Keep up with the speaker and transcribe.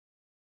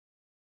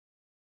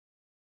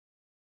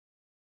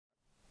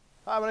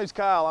Hi, my name's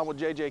Kyle. I'm with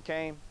JJ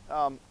Kane.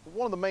 One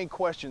of the main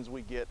questions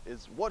we get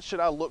is, what should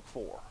I look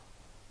for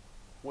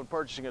when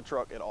purchasing a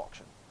truck at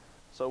auction?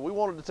 So we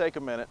wanted to take a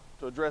minute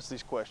to address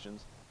these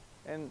questions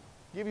and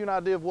give you an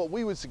idea of what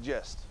we would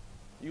suggest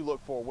you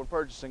look for when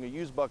purchasing a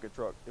used bucket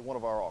truck at one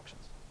of our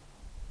auctions.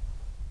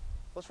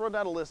 Let's run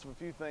down a list of a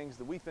few things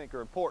that we think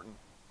are important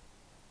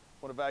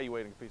when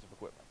evaluating a piece of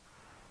equipment.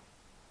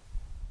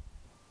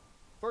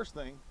 First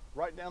thing,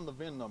 write down the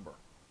VIN number.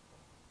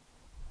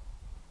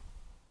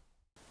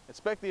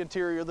 Inspect the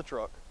interior of the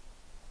truck.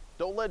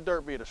 Don't let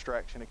dirt be a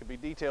distraction. It can be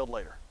detailed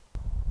later.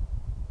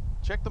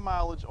 Check the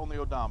mileage on the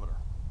odometer.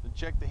 Then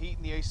check the heat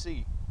and the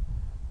AC.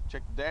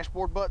 Check the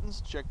dashboard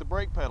buttons. Check the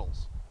brake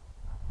pedals.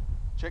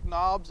 Check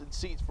knobs and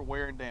seats for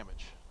wear and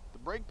damage. The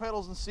brake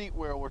pedals and seat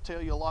wear will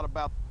tell you a lot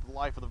about the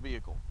life of the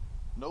vehicle.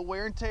 No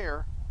wear and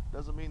tear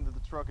doesn't mean that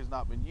the truck has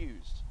not been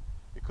used.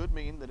 It could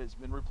mean that it's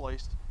been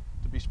replaced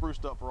to be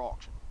spruced up for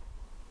auction.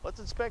 Let's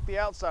inspect the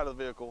outside of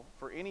the vehicle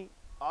for any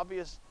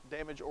obvious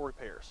damage or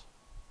repairs.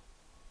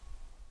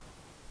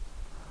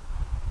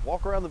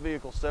 Walk around the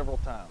vehicle several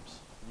times.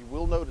 You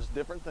will notice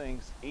different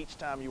things each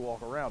time you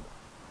walk around it.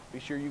 Be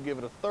sure you give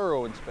it a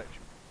thorough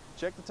inspection.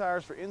 Check the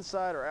tires for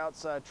inside or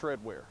outside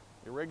tread wear.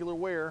 Irregular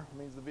wear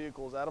means the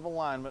vehicle is out of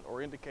alignment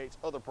or indicates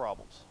other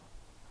problems.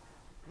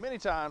 Many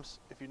times,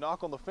 if you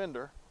knock on the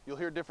fender, you'll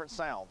hear different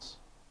sounds,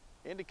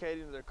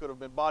 indicating that there could have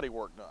been body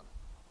work done.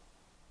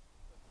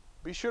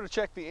 Be sure to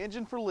check the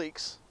engine for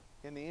leaks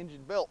and the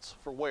engine belts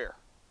for wear.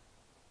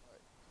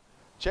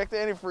 Check the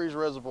antifreeze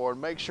reservoir and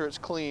make sure it's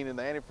clean and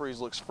the antifreeze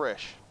looks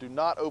fresh. Do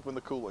not open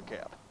the coolant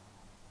cap.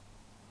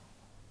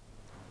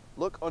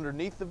 Look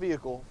underneath the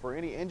vehicle for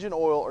any engine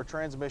oil or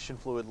transmission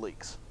fluid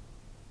leaks.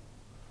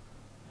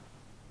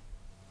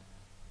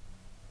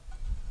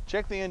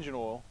 Check the engine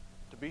oil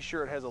to be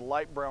sure it has a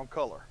light brown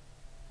color,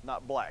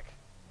 not black.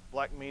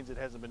 Black means it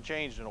hasn't been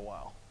changed in a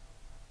while.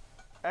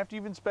 After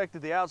you've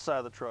inspected the outside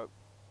of the truck,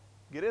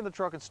 get in the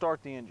truck and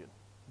start the engine.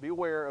 Be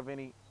aware of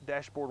any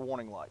dashboard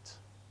warning lights.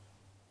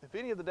 If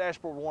any of the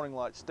dashboard warning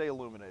lights stay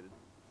illuminated,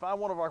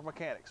 find one of our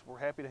mechanics. We're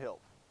happy to help.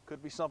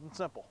 Could be something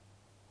simple.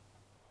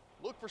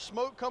 Look for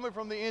smoke coming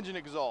from the engine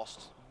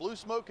exhaust. Blue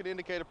smoke could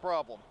indicate a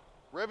problem.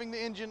 Revving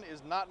the engine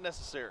is not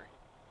necessary.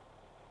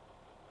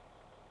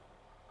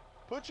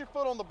 Put your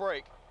foot on the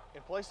brake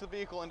and place the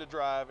vehicle into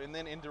drive and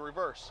then into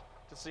reverse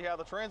to see how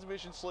the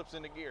transmission slips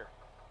into gear.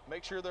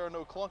 Make sure there are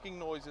no clunking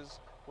noises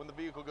when the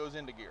vehicle goes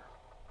into gear.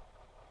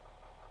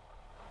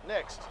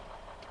 Next,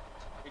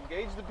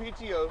 engage the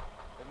PTO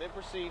and then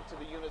proceed to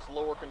the unit's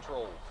lower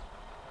controls.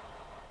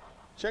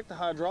 Check the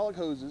hydraulic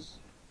hoses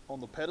on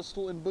the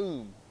pedestal and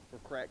boom for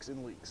cracks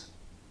and leaks.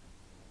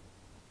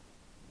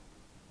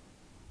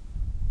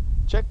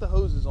 Check the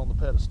hoses on the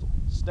pedestal.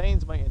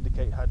 Stains may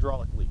indicate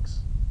hydraulic leaks.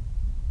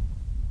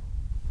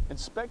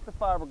 Inspect the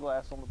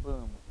fiberglass on the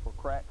boom for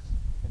cracks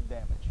and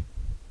damage.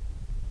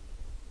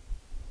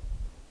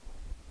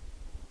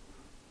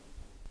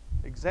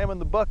 Examine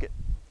the bucket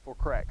for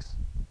cracks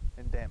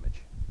and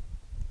damage.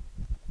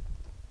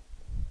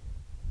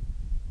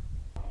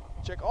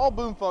 Check all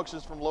boom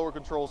functions from lower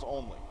controls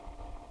only.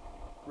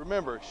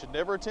 Remember, you should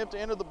never attempt to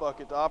enter the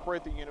bucket to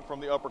operate the unit from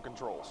the upper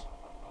controls.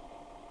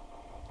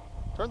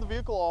 Turn the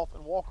vehicle off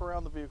and walk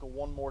around the vehicle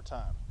one more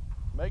time.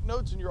 Make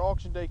notes in your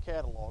auction day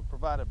catalog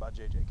provided by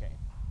JJ Kane.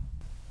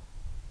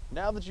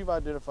 Now that you've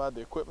identified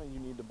the equipment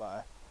you need to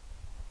buy,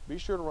 be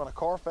sure to run a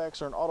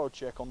Carfax or an auto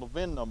check on the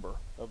VIN number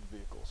of the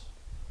vehicles.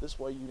 This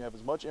way you have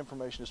as much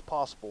information as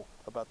possible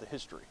about the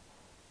history.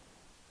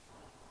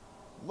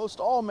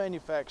 Most all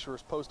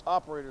manufacturers post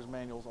operators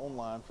manuals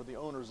online for the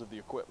owners of the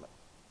equipment.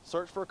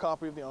 Search for a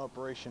copy of the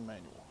operation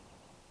manual.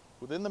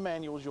 Within the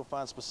manuals you'll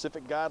find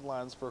specific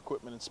guidelines for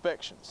equipment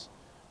inspections.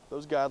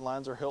 Those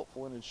guidelines are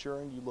helpful in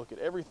ensuring you look at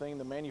everything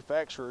the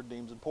manufacturer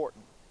deems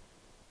important.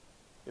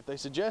 If they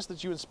suggest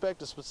that you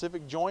inspect a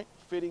specific joint,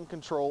 fitting,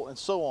 control, and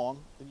so on,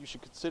 then you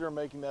should consider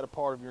making that a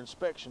part of your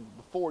inspection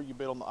before you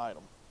bid on the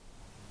item.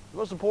 The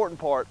most important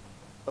part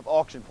of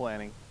auction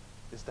planning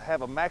is to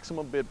have a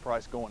maximum bid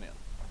price going in.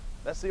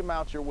 That's the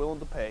amount you're willing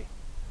to pay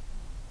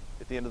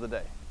at the end of the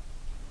day.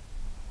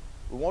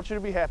 We want you to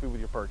be happy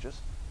with your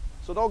purchase,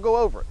 so don't go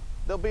over it.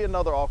 There'll be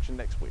another auction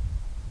next week.